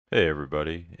Hey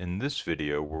everybody, in this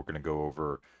video we're going to go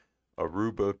over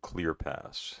Aruba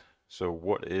Clearpass. So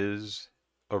what is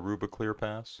Aruba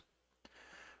Clearpass?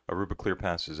 Aruba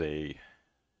Clearpass is a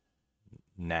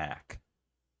NAC,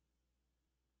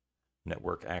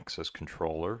 Network Access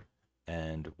Controller,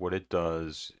 and what it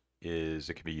does is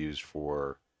it can be used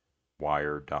for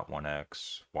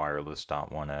wired.1x,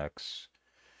 wireless.1x,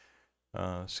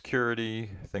 security,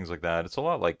 things like that. It's a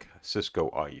lot like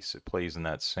Cisco ICE. It plays in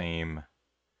that same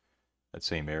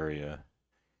area.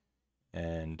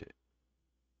 And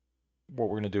what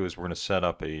we're going to do is we're going to set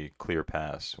up a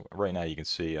ClearPass. Right now you can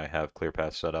see I have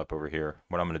ClearPass set up over here.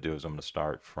 What I'm going to do is I'm going to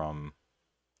start from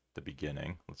the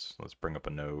beginning. Let's bring up a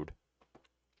node.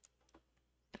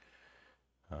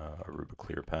 Aruba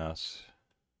ClearPass.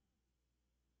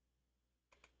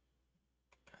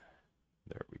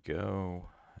 There we go.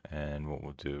 And what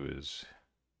we'll do is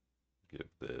give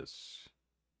this,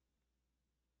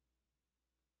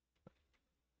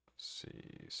 let's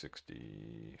see,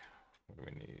 60, what do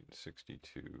we need?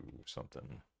 62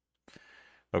 something.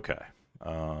 Okay.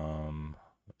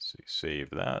 Let's see, save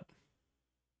that.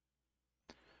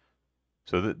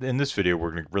 So in this video,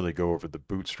 we're going to really go over the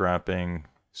bootstrapping,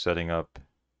 setting up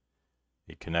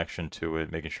a connection to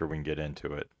it, making sure we can get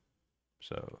into it.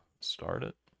 So start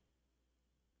it.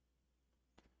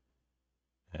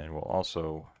 And we'll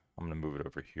also, I'm going to move it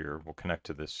over here. We'll connect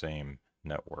to this same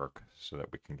network so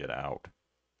that we can get out.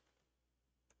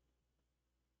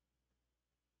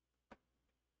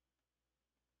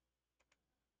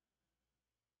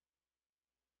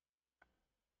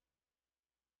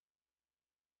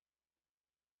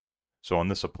 So on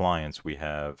this appliance, we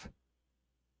have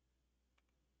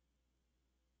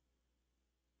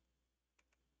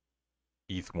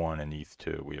ETH1 and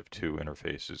ETH2. We have two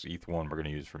interfaces. ETH1 we're going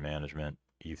to use for management.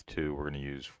 ETH2 we're going to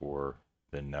use for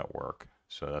the network.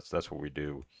 So that's what we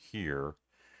do here.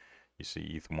 You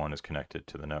see ETH1 is connected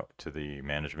to the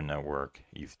management network.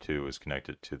 ETH2 is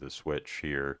connected to the switch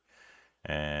here.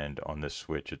 And on this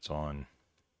switch it's on,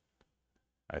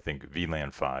 I think,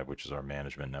 VLAN 5, which is our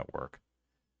management network.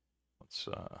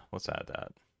 Let's add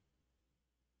that.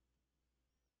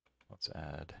 Let's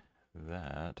add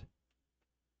that.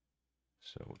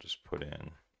 So we'll just put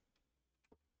in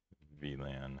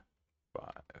VLAN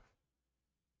 5.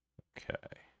 Okay,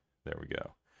 there we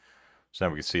go. So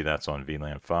now we can see that's on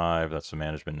VLAN 5. That's the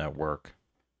management network.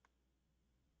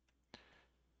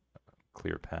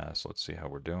 ClearPass. Let's see how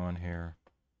we're doing here.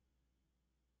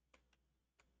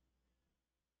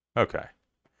 Okay.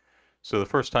 So the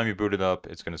first time you boot it up,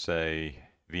 it's going to say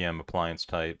VM appliance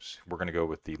types. We're going to go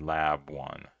with the lab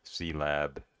one,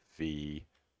 CLab V.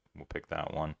 We'll pick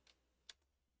that one.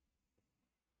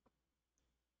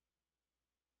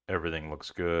 Everything looks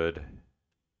good.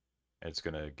 It's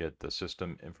going to get the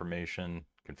system information,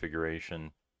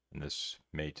 configuration, and this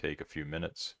may take a few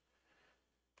minutes.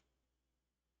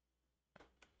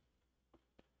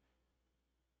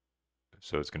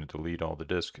 So it's going to delete all the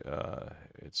disk.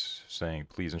 It's saying,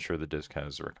 please ensure the disk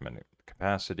has the recommended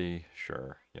capacity.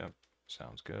 Sure. Yep.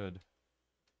 Sounds good.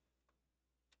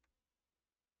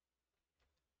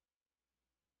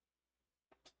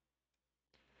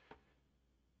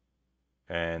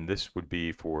 And this would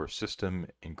be for system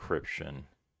encryption.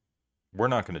 We're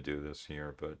not going to do this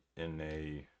here, but in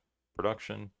a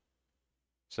production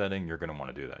setting, you're going to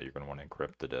want to do that. You're going to want to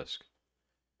encrypt the disk.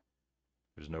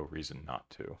 There's no reason not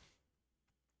to.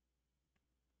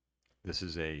 This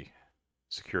is a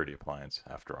security appliance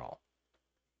after all.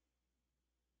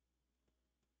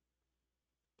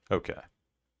 Okay.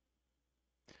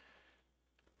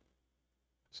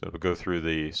 So to go through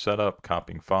the setup,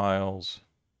 copying files.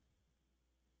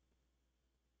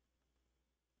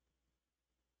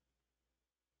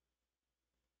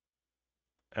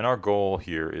 And our goal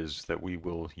here is that we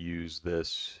will use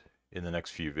this in the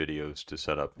next few videos to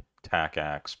set up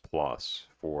Tacacs Plus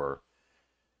for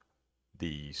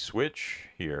the switch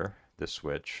here, this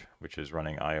switch, which is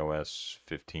running iOS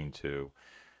 15.2,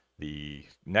 the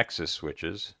Nexus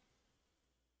switches,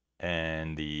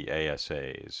 and the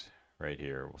ASAs right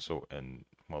here. So, and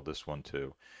well, this one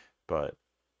too, but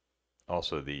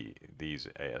also these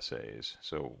ASAs.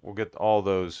 So we'll get all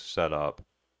those set up.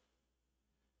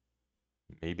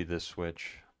 Maybe this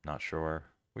switch, not sure.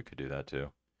 We could do that too.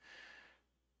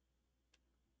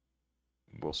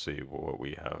 We'll see what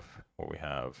we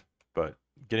have. But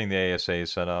getting the ASA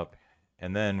set up,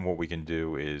 and then what we can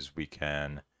do is we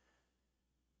can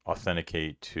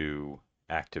authenticate to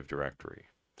Active Directory.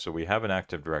 So we have an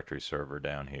Active Directory server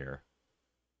down here.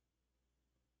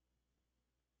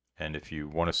 And if you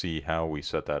want to see how we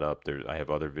set that up, I have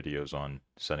other videos on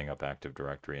setting up Active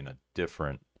Directory in a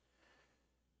different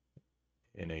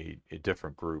in a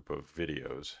different group of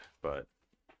videos, but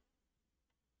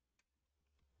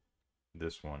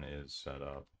this one is set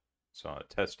up. So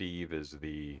test Eve is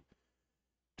the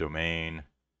domain,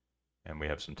 and we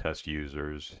have some test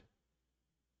users.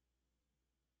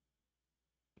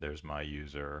 There's my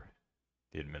user,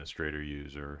 the administrator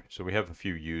user. So we have a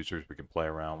few users we can play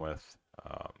around with.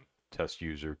 Test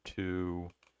user 2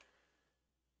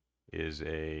 is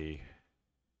a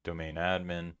domain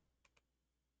admin.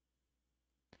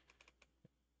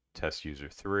 Test user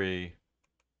 3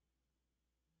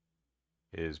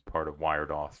 is part of wired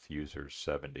auth users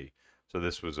 70. So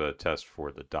this was a test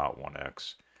for the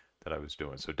 .1x that I was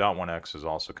doing. So .1x is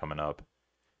also coming up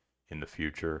in the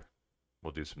future.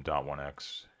 We'll do some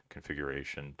 .1x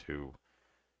configuration to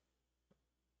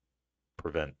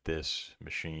prevent this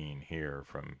machine here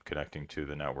from connecting to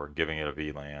the network, giving it a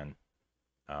VLAN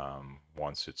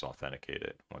once it's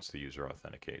authenticated, once the user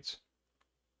authenticates.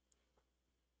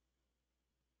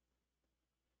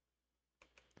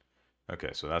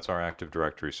 Okay, so that's our Active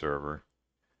Directory server.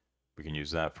 We can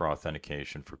use that for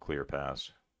authentication for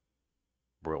Clearpass.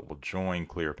 We'll join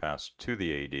Clearpass to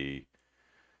the AD.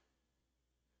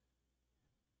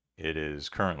 It is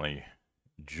currently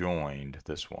joined,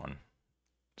 this one.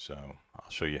 So I'll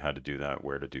show you how to do that,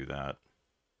 where to do that.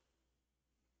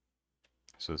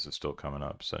 So this is still coming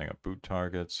up, setting up boot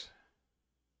targets.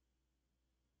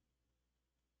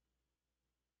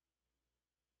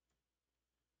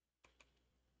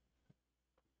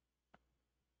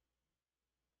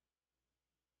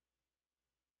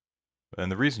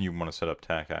 And the reason you want to set up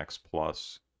Tacacs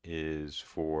Plus is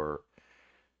for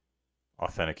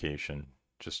authentication.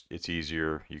 Just it's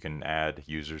easier. You can add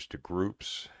users to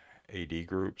groups, AD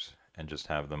groups, and just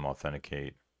have them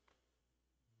authenticate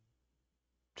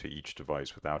to each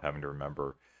device without having to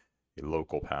remember a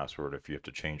local password if you have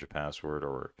to change a password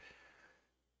or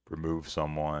remove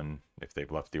someone if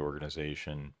they've left the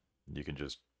organization. You can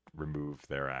just remove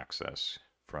their access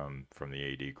from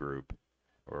the AD group,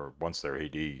 or once their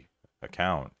AD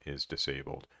account is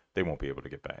disabled, they won't be able to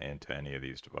get back into any of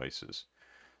these devices.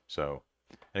 So,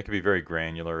 and it can be very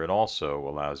granular. It also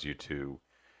allows you to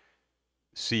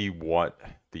see what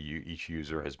each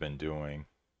user has been doing,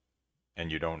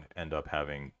 and you don't end up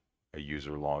having a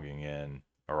user logging in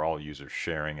or all users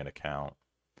sharing an account.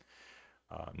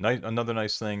 Another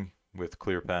nice thing with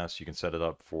Clearpass, you can set it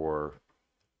up for,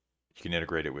 you can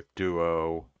integrate it with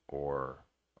Duo or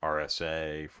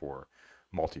RSA for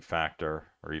multi-factor,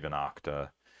 or even Okta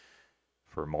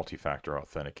for multi-factor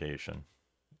authentication.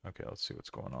 Okay, let's see what's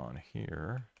going on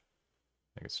here.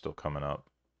 I think it's still coming up.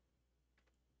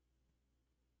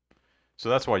 So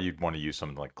that's why you'd want to use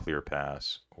something like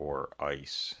Clearpass or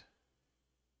ICE.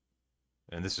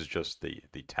 And this is just the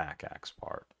Tacacs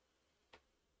part.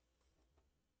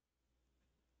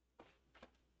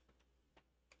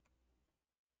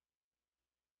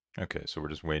 Okay, so we're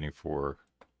just waiting for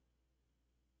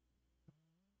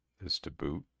this to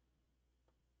boot.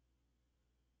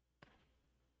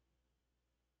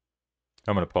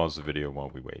 I'm going to pause the video while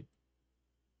we wait.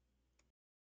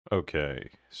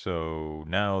 Okay, so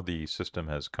now the system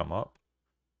has come up.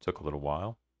 Took a little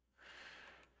while.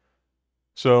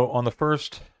 So on the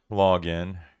first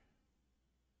login,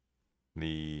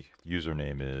 the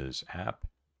username is app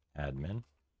admin,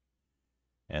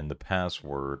 and the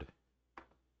password,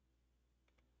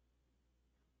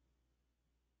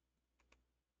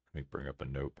 let me bring up a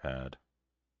notepad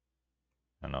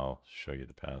and I'll show you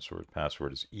the password.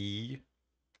 Password is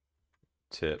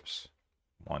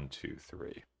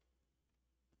tips123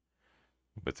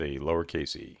 with a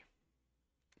lowercase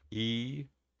e.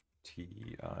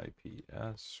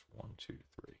 TIPS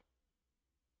 123.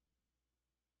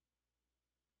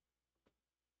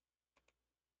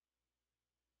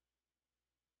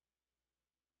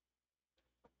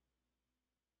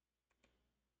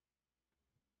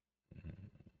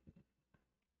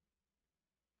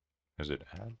 Is it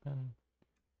admin?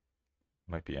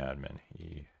 Might be admin.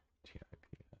 ETIPS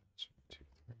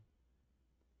 123.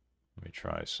 Let me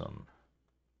try some.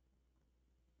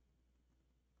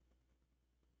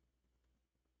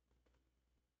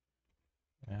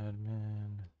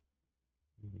 Admin.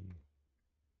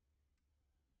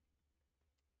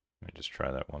 Let me just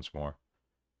try that once more.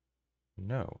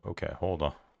 No. Okay, hold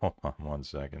on. Hold on 1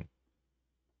 second.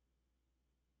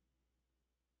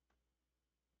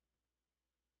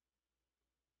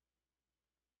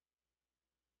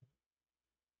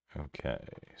 Okay,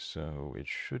 so it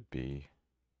should be,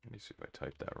 let me see if I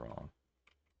typed that wrong.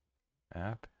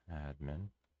 App admin.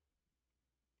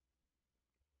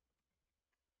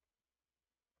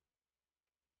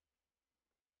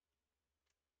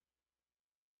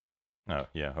 Oh,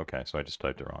 yeah, okay, so I just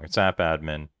typed it wrong. It's app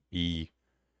admin, E,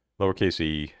 lowercase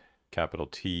e, capital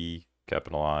T,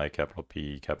 capital I, capital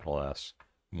P, capital S,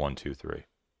 123.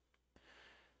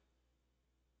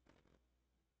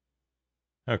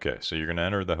 Okay, so you're going to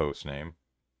enter the host name.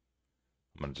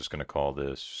 I'm just going to call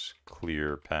this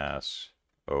Clearpass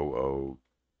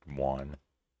 001.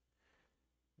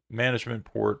 Management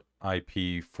port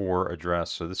IP4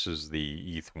 address. So this is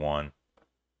the ETH1.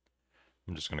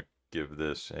 I'm just going to give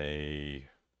this a,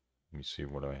 let me see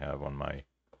what I have on my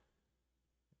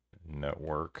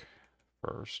network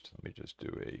first. Let me just do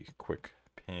a quick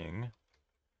ping.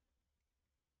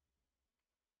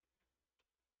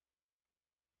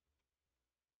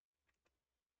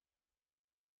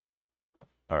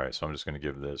 All right, so I'm just going to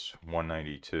give this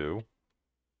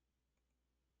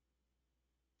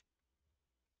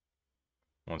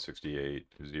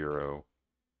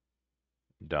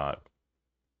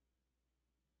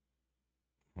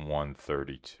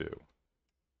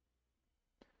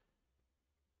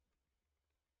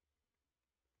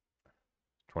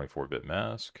 24-bit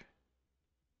mask.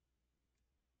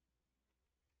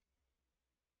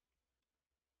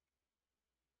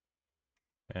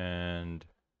 And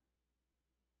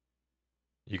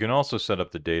you can also set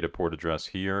up the data port address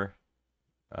here.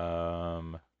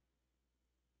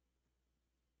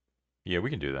 Yeah, we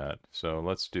can do that. So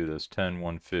let's do this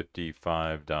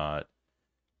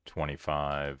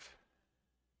 10.155.25.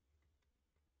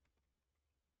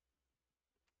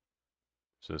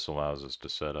 So this allows us to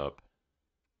set up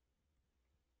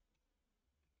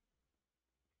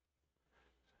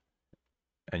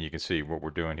and you can see what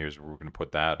we're doing here is we're going to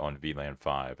put that on VLAN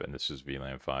 5, and this is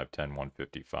VLAN 5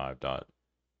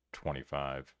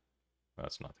 10.155.25.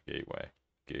 That's not the gateway.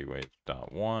 Gateway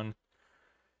 .1.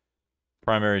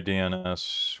 Primary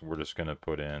DNS, we're just going to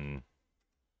put in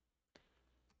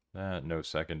that, no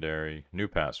secondary, new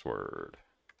password.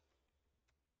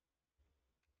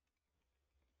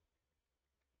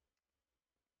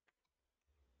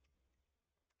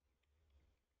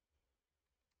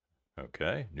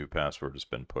 Okay, new password has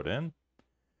been put in.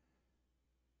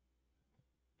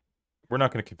 We're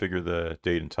not going to configure the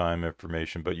date and time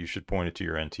information, but you should point it to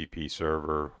your NTP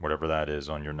server, whatever that is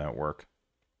on your network.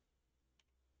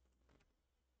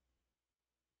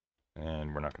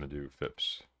 And we're not going to do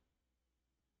FIPS.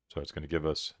 So it's going to give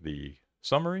us the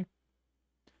summary.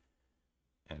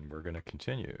 And we're going to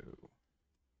continue.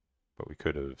 But we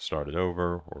could have started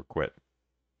over or quit.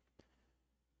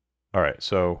 All right,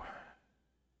 so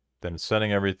then it's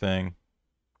setting everything.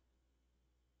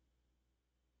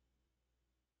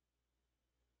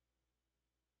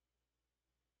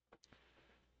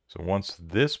 So once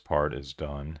this part is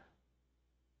done,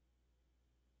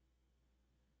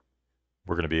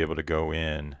 we're going to be able to go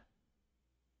in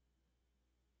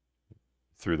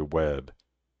through the web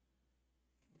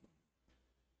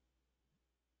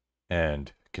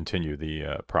and continue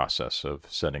the process of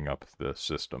setting up the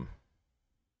system.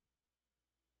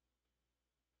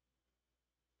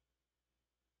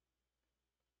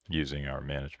 Using our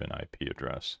management IP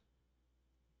address.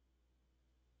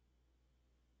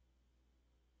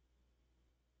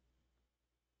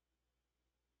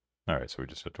 All right, so we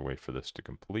just have to wait for this to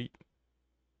complete.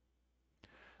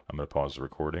 I'm going to pause the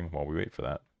recording while we wait for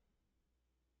that.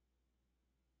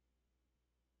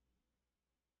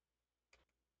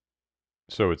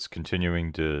 So it's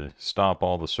continuing to stop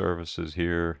all the services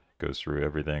here, goes through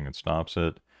everything and stops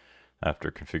it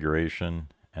after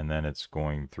configuration, and then it's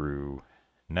going through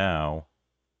now.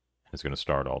 It's going to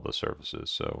start all the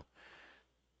services, so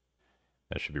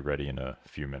that should be ready in a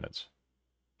few minutes.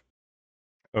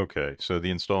 Okay, so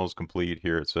the install is complete.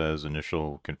 Here it says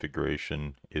initial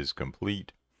configuration is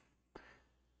complete.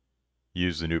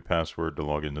 Use the new password to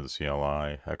log into the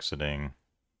CLI, exiting.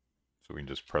 So we can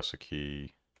just press a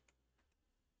key.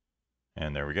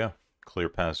 And there we go.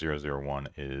 Clearpass 001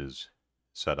 is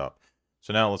set up.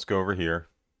 So now let's go over here.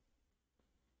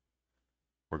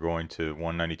 We're going to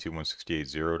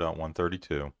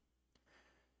 192.168.0.132.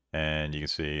 And you can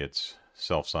see it's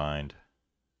self-signed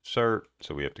cert,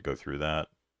 so we have to go through that.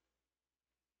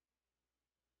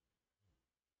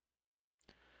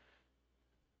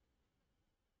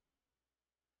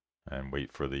 And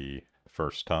wait for the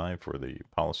first time for the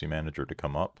policy manager to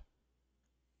come up.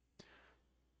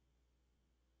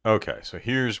 Okay, so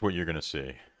here's what you're going to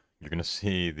see. You're going to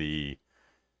see the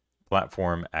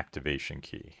platform activation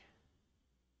key.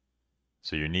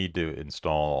 So you need to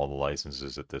install all the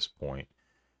licenses at this point.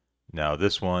 Now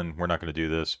this one, we're not going to do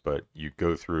this, but you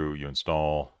go through, you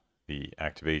install the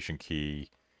activation key,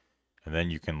 and then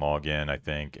you can log in, I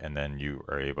think, and then you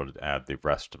are able to add the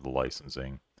rest of the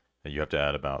licensing. And you have to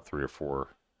add about 3 or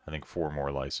 4 I think 4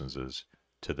 more licenses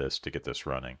to this to get this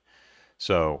running.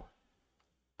 So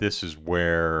this is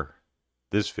where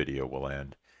this video will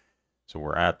end. So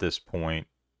we're at this point.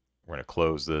 We're going to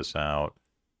close this out,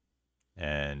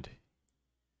 and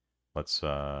let's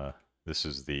this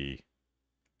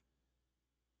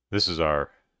is our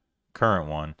current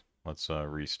one. Let's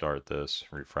restart this,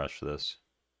 refresh this,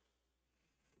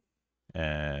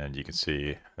 and you can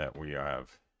see that we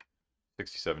have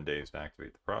 67 days to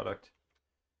activate the product.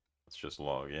 Let's just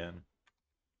log in.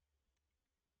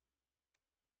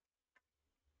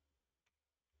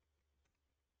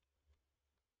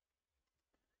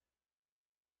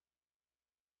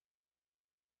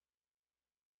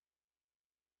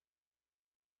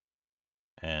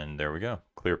 And there we go.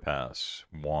 Clearpass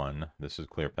 1. This is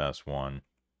Clearpass 1.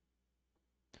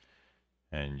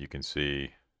 And you can see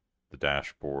the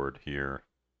dashboard here.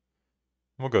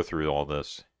 We'll go through all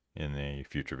this in a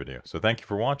future video. So thank you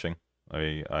for watching.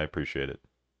 I appreciate it.